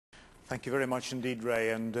Thank you very much indeed, Ray,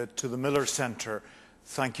 and to the Miller Centre,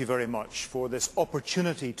 thank you very much for this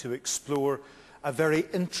opportunity to explore a very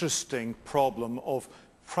interesting problem of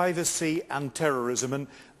privacy and terrorism, and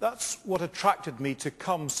that's what attracted me to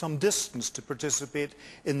come some distance to participate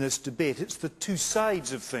in this debate. It's the two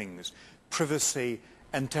sides of things, privacy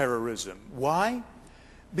and terrorism. Why?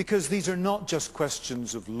 Because these are not just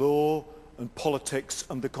questions of law and politics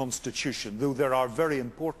and the Constitution, though there are very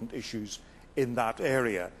important issues in that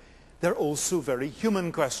area. They're also very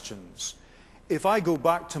human questions. If I go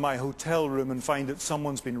back to my hotel room and find that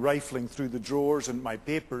someone's been rifling through the drawers and my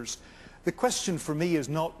papers, the question for me is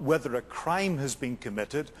not whether a crime has been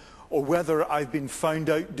committed or whether I've been found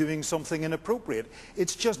out doing something inappropriate.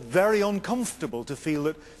 It's just very uncomfortable to feel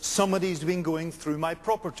that somebody's been going through my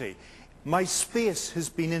property. My space has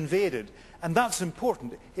been invaded, and that's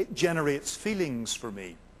important. It generates feelings for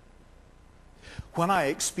me. When I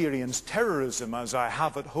experience terrorism, as I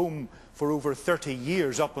have at home for over 30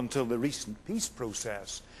 years up until the recent peace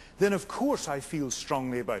process, then of course I feel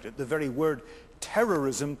strongly about it. The very word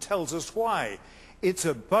terrorism tells us why. It's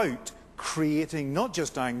about creating not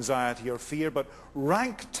just anxiety or fear, but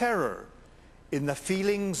rank terror in the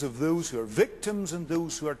feelings of those who are victims and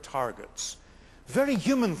those who are targets. Very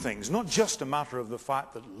human things, not just a matter of the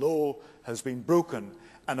fact that law has been broken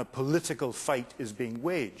and a political fight is being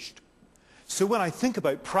waged. So when I think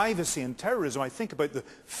about privacy and terrorism, I think about the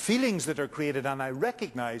feelings that are created, and I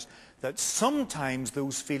recognize that sometimes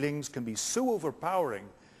those feelings can be so overpowering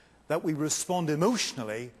that we respond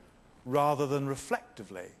emotionally rather than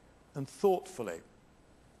reflectively and thoughtfully.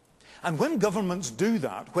 And when governments do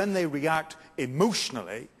that, when they react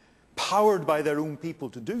emotionally, powered by their own people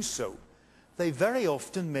to do so, they very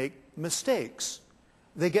often make mistakes.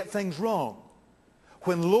 They get things wrong.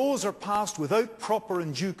 When laws are passed without proper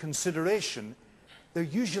and due consideration, they're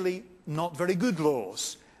usually not very good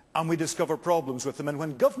laws, and we discover problems with them. And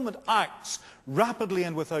when government acts rapidly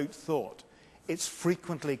and without thought, it's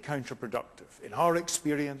frequently counterproductive. In our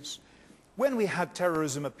experience, when we had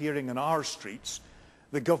terrorism appearing in our streets,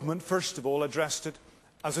 the government first of all addressed it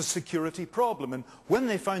as a security problem, and when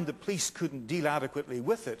they found the police couldn't deal adequately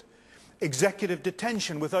with it, executive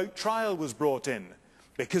detention without trial was brought in,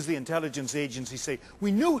 because the intelligence agencies say,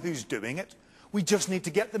 we know who's doing it, we just need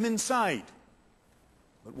to get them inside.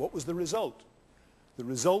 But what was the result? The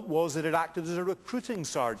result was that it acted as a recruiting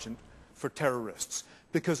sergeant for terrorists,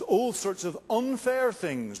 because all sorts of unfair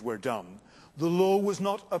things were done. The law was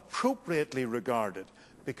not appropriately regarded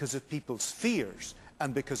because of people's fears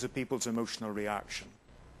and because of people's emotional reaction.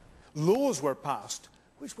 Laws were passed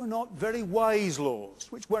which were not very wise laws,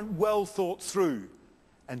 which weren't well thought through,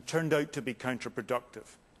 and turned out to be counterproductive.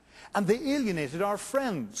 And they alienated our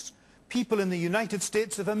friends. People in the United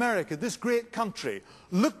States of America, this great country,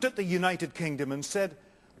 looked at the United Kingdom and said,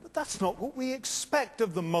 but that's not what we expect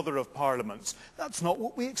of the Mother of Parliaments. That's not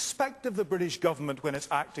what we expect of the British government when it's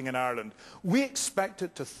acting in Ireland. We expect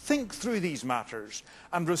it to think through these matters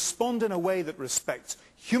and respond in a way that respects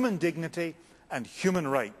human dignity and human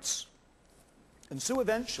rights. And so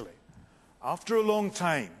eventually, after a long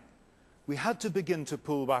time, we had to begin to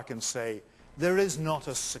pull back and say, there is not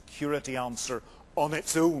a security answer on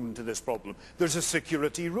its own to this problem. There's a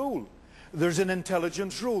security rule, there's an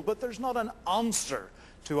intelligence rule, but there's not an answer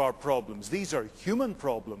to our problems. These are human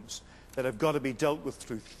problems that have got to be dealt with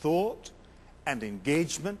through thought and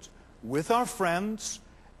engagement with our friends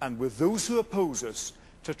and with those who oppose us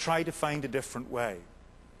to try to find a different way.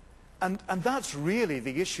 And that's really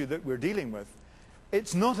the issue that we're dealing with.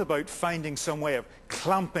 It's not about finding some way of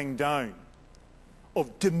clamping down,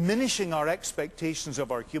 of diminishing our expectations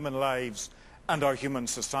of our human lives and our human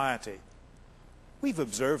society. We've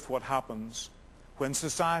observed what happens when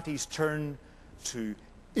societies turn to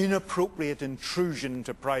inappropriate intrusion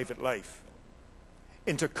into private life,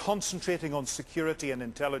 into concentrating on security and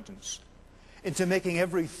intelligence, into making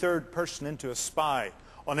every third person into a spy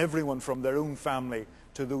on everyone from their own family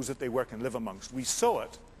to those that they work and live amongst. We saw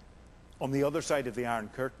it on the other side of the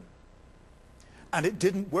Iron Curtain. And it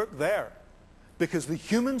didn't work there, because the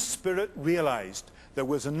human spirit realized there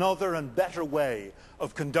was another and better way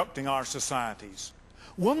of conducting our societies.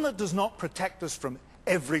 One that does not protect us from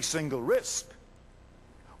every single risk.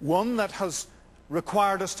 One that has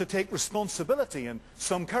required us to take responsibility and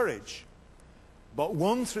some courage. But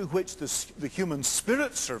one through which the human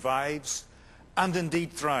spirit survives and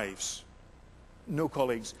indeed thrives. No,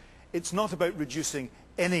 colleagues, it's not about reducing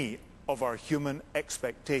any of our human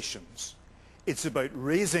expectations. It's about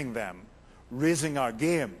raising them, raising our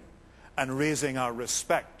game, and raising our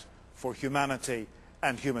respect for humanity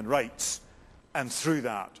and human rights, and through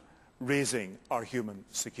that, raising our human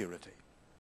security.